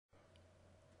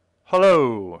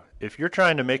Hello! If you're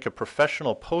trying to make a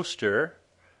professional poster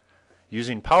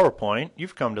using PowerPoint,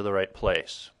 you've come to the right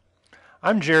place.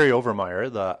 I'm Jerry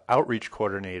Overmeyer, the Outreach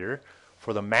Coordinator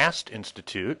for the MAST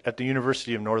Institute at the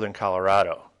University of Northern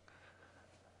Colorado.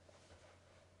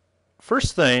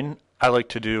 First thing I like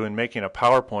to do in making a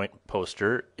PowerPoint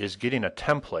poster is getting a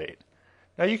template.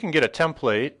 Now you can get a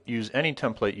template, use any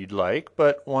template you'd like,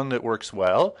 but one that works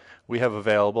well we have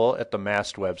available at the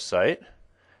MAST website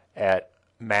at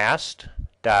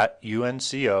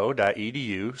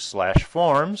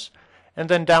mast.unco.edu/forms, and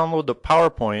then download the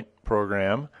PowerPoint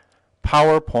program,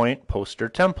 PowerPoint Poster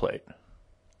Template.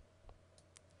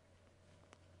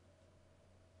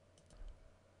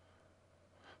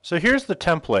 So here's the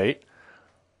template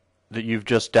that you've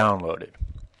just downloaded.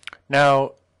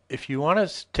 Now, if you want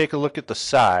to take a look at the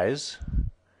size,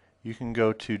 you can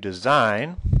go to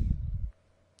Design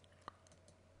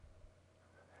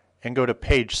and go to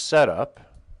Page Setup.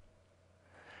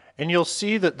 And you'll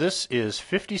see that this is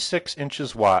 56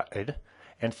 inches wide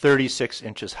and 36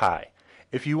 inches high.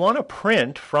 If you want to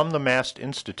print from the MAST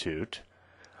Institute,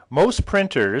 most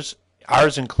printers,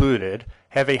 ours included,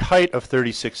 have a height of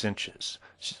 36 inches.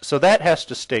 So that has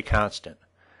to stay constant.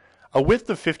 A width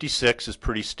of 56 is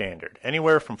pretty standard.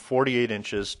 Anywhere from 48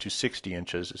 inches to 60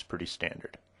 inches is pretty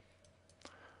standard.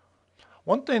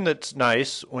 One thing that's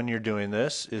nice when you're doing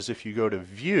this is if you go to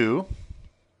View,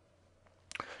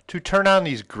 to turn on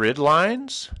these grid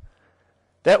lines.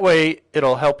 That way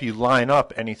it'll help you line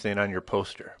up anything on your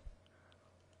poster.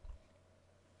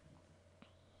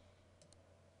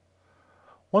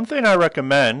 One thing I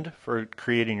recommend for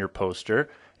creating your poster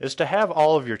is to have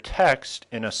all of your text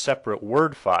in a separate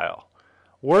Word file.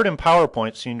 Word and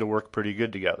PowerPoint seem to work pretty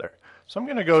good together. So I'm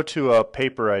going to go to a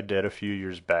paper I did a few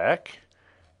years back,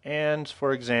 and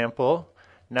for example,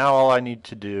 now all I need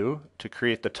to do to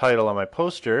create the title on my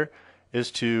poster is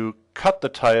to cut the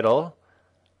title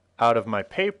out of my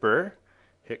paper,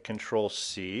 hit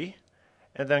Control-C,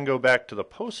 and then go back to the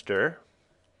poster.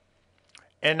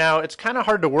 And now it's kind of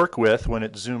hard to work with when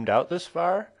it's zoomed out this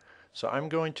far, so I'm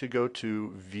going to go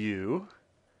to View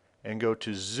and go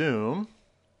to Zoom.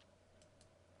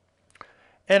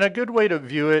 And a good way to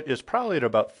view it is probably at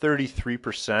about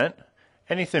 33%.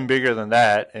 Anything bigger than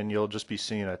that and you'll just be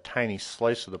seeing a tiny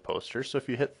slice of the poster. So if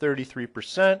you hit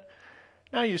 33%,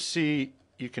 now you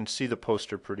can see the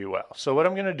poster pretty well. So what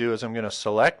I'm going to do is I'm going to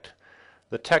select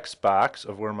the text box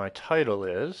of where my title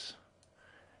is,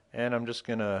 and I'm just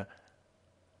going to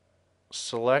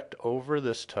select over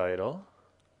this title.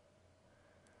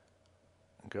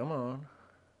 Come on.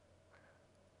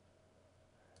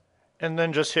 And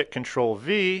then just hit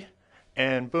Control-V,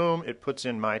 and boom, it puts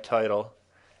in my title.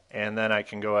 And then I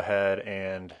can go ahead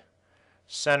and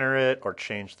center it or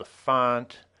change the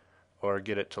font or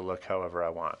get it to look however I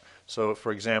want. So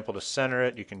for example, to center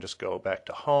it, you can just go back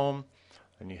to Home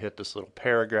and you hit this little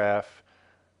paragraph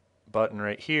button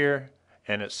right here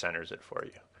and it centers it for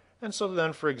you. And so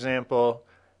then for example,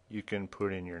 you can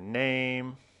put in your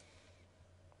name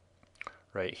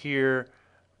right here,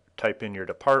 type in your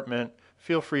department.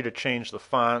 Feel free to change the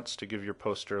fonts to give your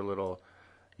poster a little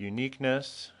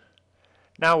uniqueness.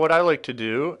 Now what I like to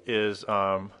do is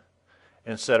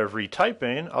instead of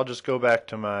retyping, I'll just go back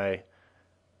to my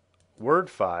Word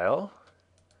file,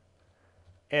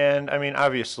 and I mean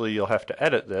obviously you'll have to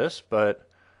edit this, but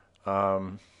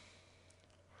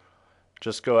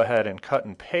just go ahead and cut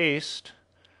and paste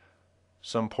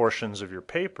some portions of your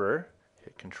paper,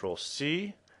 hit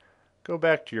Control-C, go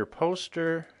back to your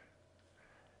poster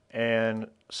and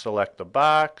select the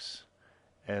box,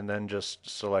 and then just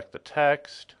select the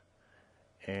text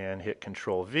and hit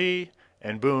Control-V,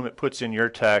 and boom, it puts in your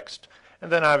text.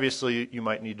 And then obviously you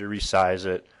might need to resize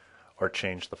it or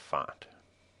change the font.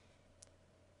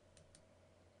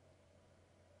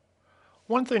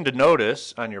 One thing to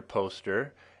notice on your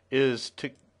poster is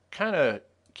to kind of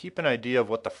keep an idea of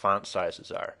what the font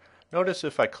sizes are. Notice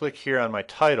if I click here on my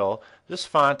title, this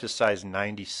font is size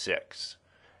 96.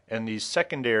 And these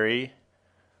secondary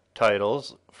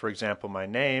titles, for example my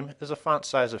name, is a font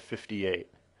size of 58.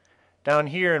 Down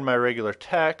here in my regular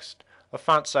text, a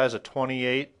font size of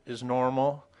 28 is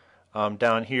normal.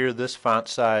 Down here, this font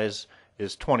size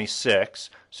is 26.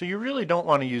 So you really don't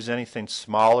want to use anything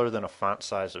smaller than a font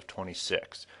size of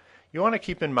 26. You want to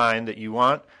keep in mind that you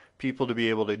want people to be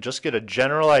able to just get a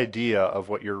general idea of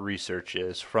what your research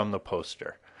is from the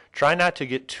poster. Try not to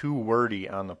get too wordy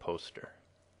on the poster.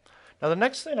 Now the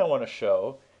next thing I want to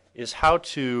show is how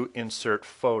to insert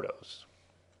photos.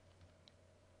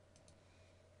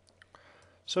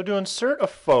 So to insert a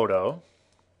photo,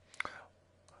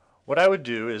 what I would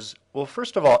do is, well,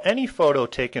 first of all, any photo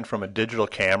taken from a digital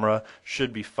camera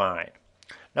should be fine.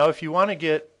 Now, if you want to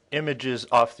get images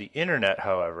off the internet,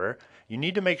 however, you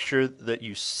need to make sure that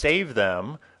you save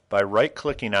them by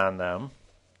right-clicking on them,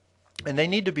 and they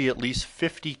need to be at least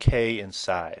 50K in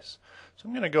size. So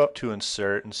I'm going to go up to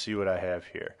Insert and see what I have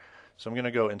here. So I'm going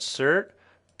to go Insert,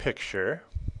 Picture,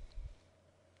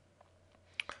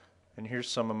 and here's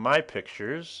some of my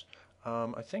pictures.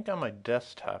 I think on my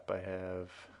desktop I have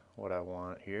what I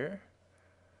want here.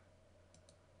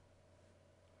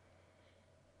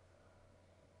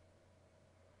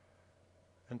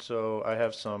 And so I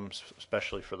have some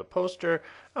especially for the poster.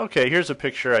 Okay, here's a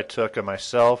picture I took of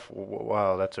myself.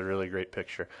 Wow, that's a really great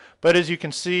picture. But as you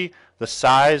can see, the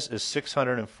size is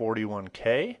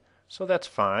 641K, so that's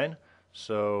fine.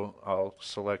 So I'll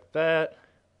select that,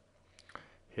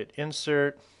 hit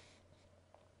Insert,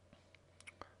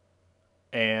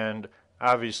 and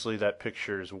obviously that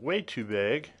picture is way too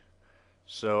big.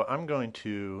 So I'm going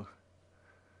to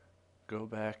go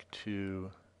back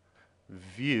to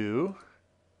View,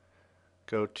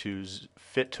 go to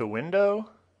Fit to Window,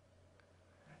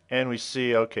 and we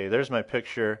see, okay, there's my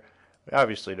picture. We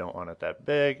obviously don't want it that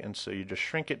big, and so you just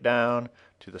shrink it down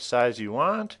to the size you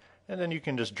want, and then you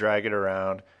can just drag it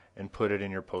around and put it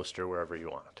in your poster wherever you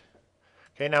want.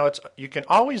 Okay, now you can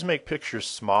always make pictures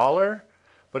smaller,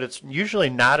 but it's usually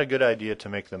not a good idea to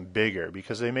make them bigger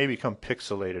because they may become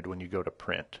pixelated when you go to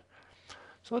print.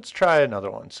 So let's try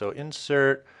another one. So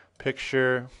Insert,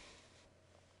 Picture.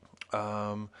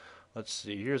 Let's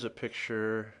see, here's a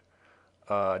picture,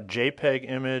 JPEG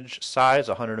image, size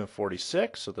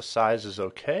 146, so the size is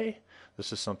okay.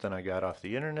 This is something I got off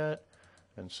the internet,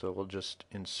 and so we'll just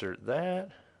insert that.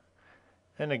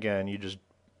 And again, you just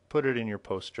put it in your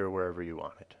poster wherever you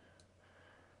want it.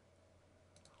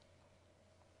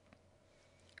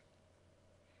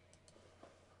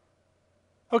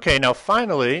 Okay, now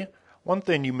finally, one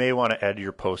thing you may want to add to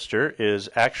your poster is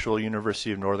actual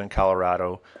University of Northern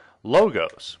Colorado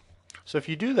logos. So if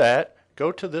you do that,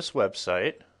 go to this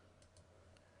website,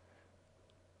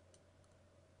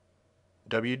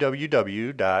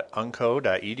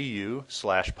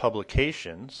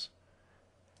 www.unco.edu/publications,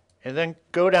 and then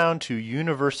go down to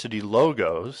University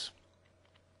Logos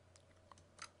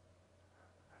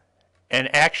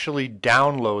and actually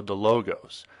download the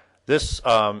logos. This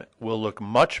will look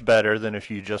much better than if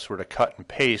you just were to cut and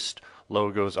paste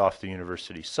logos off the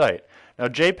university site. Now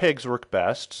JPEGs work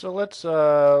best, so let's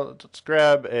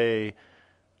grab a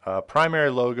primary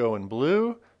logo in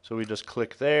blue. So we just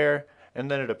click there, and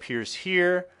then it appears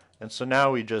here. And so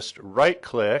now we just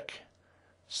right-click,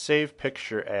 save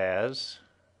picture as,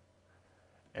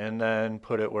 and then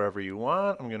put it wherever you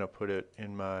want. I'm going to put it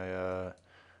in my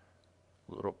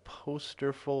little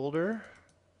poster folder.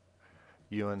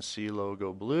 UNC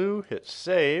logo blue. Hit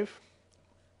save.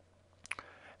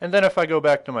 And then if I go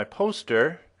back to my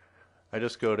poster, I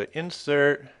just go to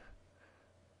Insert,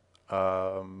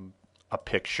 a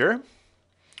Picture,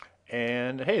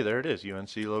 and hey, there it is,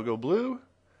 UNC logo blue.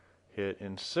 Hit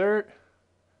Insert.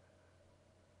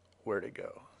 Where'd it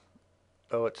go?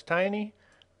 Oh, it's tiny,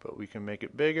 but we can make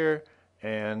it bigger,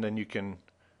 and then you can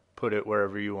put it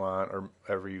wherever you want or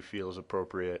wherever you feel is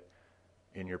appropriate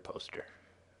in your poster.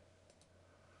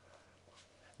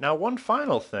 Now, one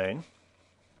final thing.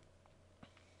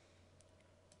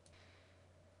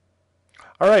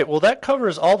 All right, well, that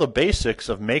covers all the basics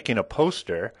of making a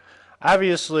poster.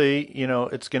 Obviously, you know,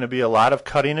 it's going to be a lot of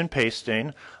cutting and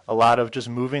pasting, a lot of just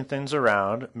moving things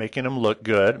around, making them look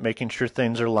good, making sure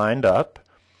things are lined up.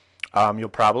 You'll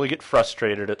probably get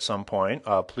frustrated at some point.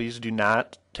 Please do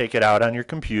not take it out on your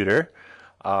computer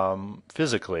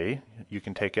physically. You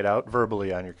can take it out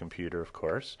verbally on your computer, of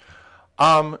course.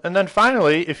 And then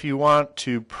finally, if you want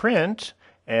to print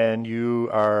and you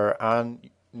are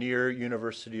near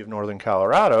University of Northern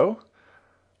Colorado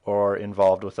or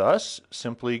involved with us,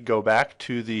 simply go back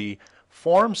to the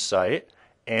form site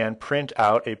and print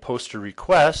out a poster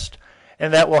request,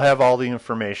 and that will have all the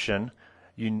information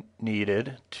you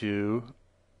needed to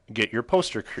get your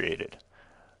poster created.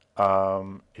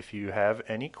 If you have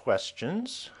any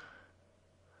questions,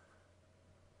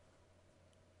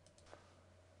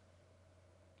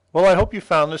 well, I hope you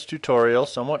found this tutorial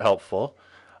somewhat helpful.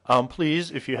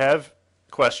 Please, if you have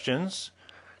questions,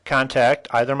 contact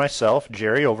either myself,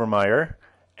 Jerry Overmeyer,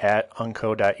 at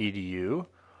unco.edu,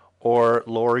 or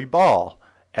Lori Ball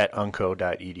at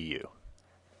unco.edu.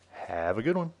 Have a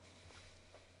good one.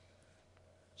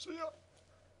 See ya.